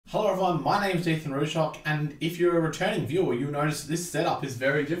Hello everyone, my name is Rooshock, and if you're a returning viewer, you'll notice this setup is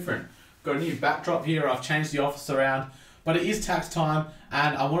very different. Got a new backdrop here, I've changed the office around, but it is tax time,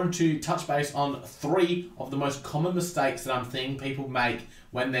 and I wanted to touch base on 3 of the most common mistakes that I'm seeing people make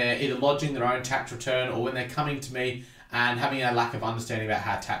when they're either lodging their own tax return or when they're coming to me and having a lack of understanding about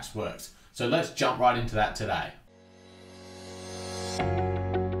how tax works. So let's jump right into that today.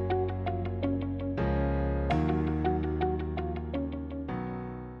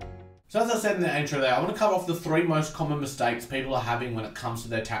 So as I said in the intro there, I want to cover off the 3 most common mistakes people are having when it comes to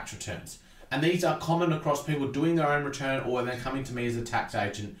their tax returns. And these are common across people doing their own return or when they're coming to me as a tax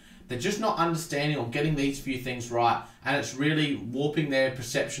agent. They're just not understanding or getting these few things right, and it's really warping their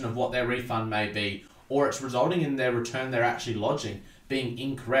perception of what their refund may be, or it's resulting in their return they're actually lodging being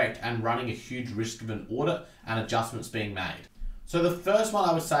incorrect and running a huge risk of an audit and adjustments being made. So the first one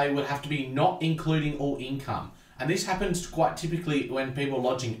I would say would have to be not including all income. And this happens quite typically when people are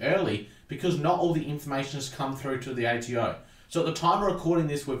lodging early because not all the information has come through to the ATO. So at the time of recording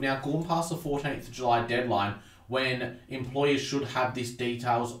this, we've now gone past the 14th of July deadline when employers should have these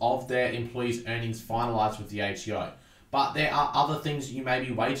details of their employees' earnings finalised with the ATO. But there are other things you may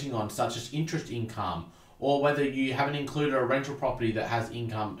be waiting on, such as interest income, or whether you haven't included a rental property that has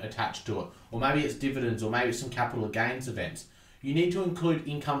income attached to it, or maybe it's dividends, or maybe it's some capital gains events. You need to include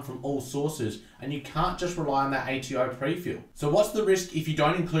income from all sources, and you can't just rely on that ATO pre-fill. So what's the risk if you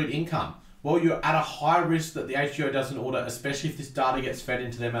don't include income? Well, you're at a high risk that the ATO doesn't audit, especially if this data gets fed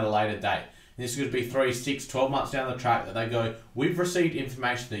into them at a later date. And this could be 3, 6, 12 months down the track that they go, we've received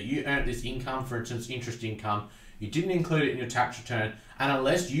information that you earned this income, for instance, interest income, you didn't include it in your tax return, and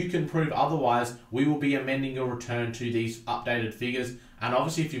unless you can prove otherwise, we will be amending your return to these updated figures. And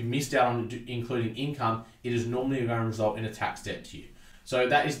obviously if you've missed out on including income, it is normally going to result in a tax debt to you. So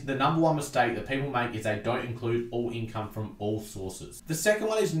that is the number 1 mistake that people make, is they don't include all income from all sources. The second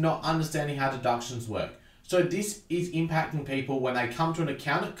one is not understanding how deductions work. So this is impacting people when they come to an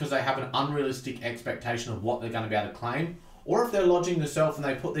accountant because they have an unrealistic expectation of what they're going to be able to claim, or if they're lodging themselves and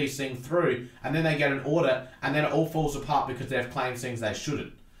they put these things through and then they get an audit and then it all falls apart because they've claimed things they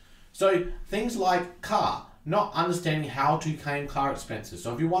shouldn't. So things like car, not understanding how to claim car expenses.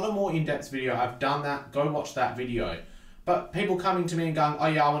 So if you want a more in-depth video, I've done that, go watch that video. But people coming to me and going, oh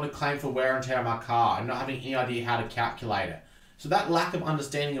yeah, I want to claim for wear and tear on my car, and not having any idea how to calculate it. So that lack of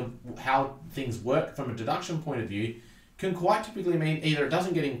understanding of how things work from a deduction point of view can quite typically mean either it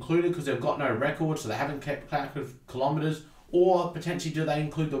doesn't get included because they've got no record, so they haven't kept track of kilometres, or potentially do they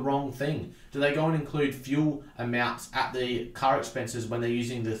include the wrong thing? Do they go and include fuel amounts at the car expenses when they're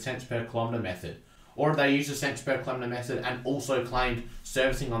using the cents per kilometre method? Or have they used the cents per kilometre method and also claimed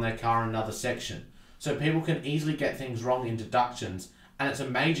servicing on their car in another section? So people can easily get things wrong in deductions, and it's a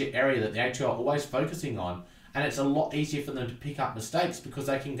major area that the ATO are always focusing on, and it's a lot easier for them to pick up mistakes because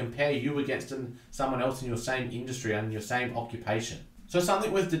they can compare you against someone else in your same industry and your same occupation. So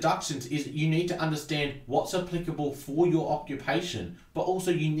something with deductions is you need to understand what's applicable for your occupation, but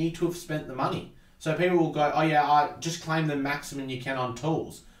also you need to have spent the money. So people will go, oh yeah, I just claim the maximum you can on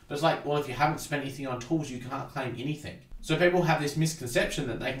tools. But it's like, well, if you haven't spent anything on tools, you can't claim anything. So people have this misconception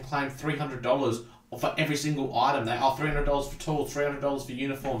that they can claim $300 for every single item. They are $300 for tools, $300 for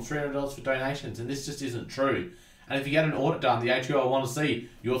uniforms, $300 for donations, and this just isn't true. And if you get an audit done, the ATO will want to see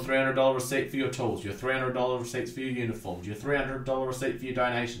your $300 receipt for your tools, your $300 receipts for your uniforms, your $300 receipt for your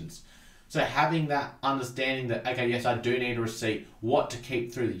donations. So having that understanding that, okay, yes, I do need a receipt, what to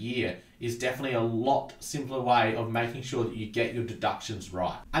keep through the year, is definitely a lot simpler way of making sure that you get your deductions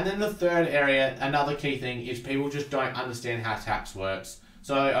right. And then the third area, another key thing, is people just don't understand how tax works.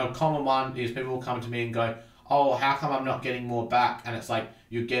 So a common one is people will come to me and go, oh, how come I'm not getting more back? And it's like,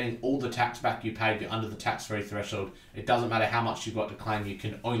 you're getting all the tax back you paid, you're under the tax-free threshold. It doesn't matter how much you've got to claim, you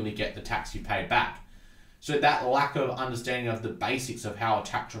can only get the tax you paid back. So that lack of understanding of the basics of how a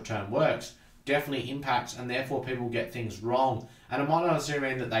tax return works definitely impacts, and therefore people get things wrong. And it might not necessarily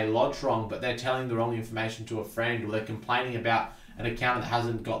mean that they lodge wrong, but they're telling the wrong information to a friend, or they're complaining about an accountant that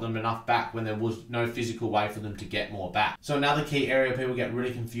hasn't got them enough back when there was no physical way for them to get more back. So another key area people get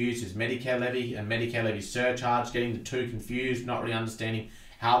really confused is Medicare levy and Medicare levy surcharge, getting the two confused, not really understanding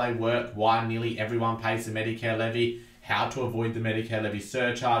how they work, why nearly everyone pays the Medicare levy, how to avoid the Medicare levy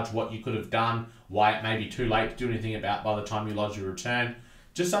surcharge, what you could have done, why it may be too late to do anything about by the time you lodge your return.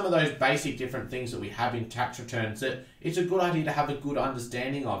 Just some of those basic different things that we have in tax returns that it's a good idea to have a good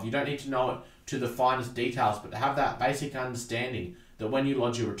understanding of. You don't need to know it to the finest details, but to have that basic understanding that when you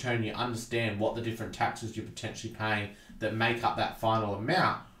lodge your return, you understand what the different taxes you're potentially paying that make up that final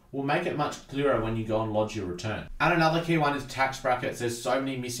amount will make it much clearer when you go and lodge your return. And another key one is tax brackets. There's so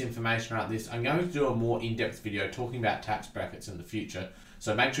many misinformation around this. I'm going to do a more in-depth video talking about tax brackets in the future.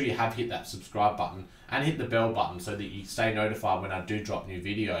 So make sure you have hit that subscribe button and hit the bell button so that you stay notified when I do drop new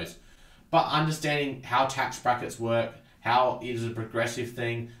videos. But understanding how tax brackets work, how it is a progressive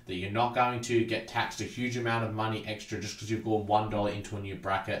thing, that you're not going to get taxed a huge amount of money extra just because you've gone $1 into a new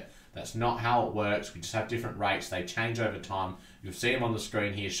bracket. That's not how it works. We just have different rates. They change over time. You'll see them on the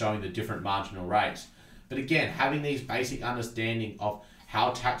screen here showing the different marginal rates. But again, having these basic understanding of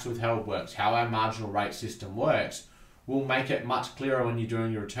how tax withheld works, how our marginal rate system works, will make it much clearer when you're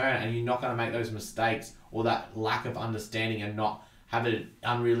doing your return, and you're not going to make those mistakes or that lack of understanding and not have an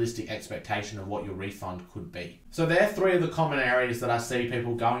unrealistic expectation of what your refund could be. So there are 3 of the common areas that I see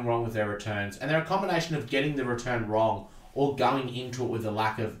people going wrong with their returns, and they're a combination of getting the return wrong or going into it with a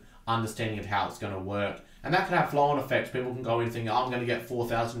lack of understanding of how it's going to work. And that can have flow-on effects. People can go in thinking, oh, I'm going to get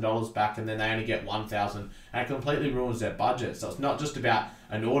 $4,000 back, and then they only get $1,000, and it completely ruins their budget. So it's not just about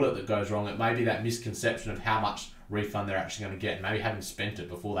an audit that goes wrong. It may be that misconception of how much refund they're actually going to get, and maybe having spent it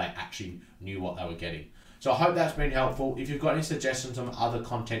before they actually knew what they were getting. So I hope that's been helpful. If you've got any suggestions on other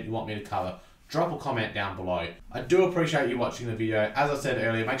content you want me to cover, drop a comment down below. I do appreciate you watching the video. As I said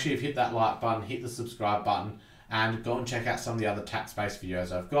earlier, make sure you've hit that like button, hit the subscribe button, and go and check out some of the other tax-based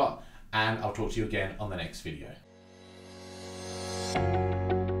videos I've got. And I'll talk to you again on the next video.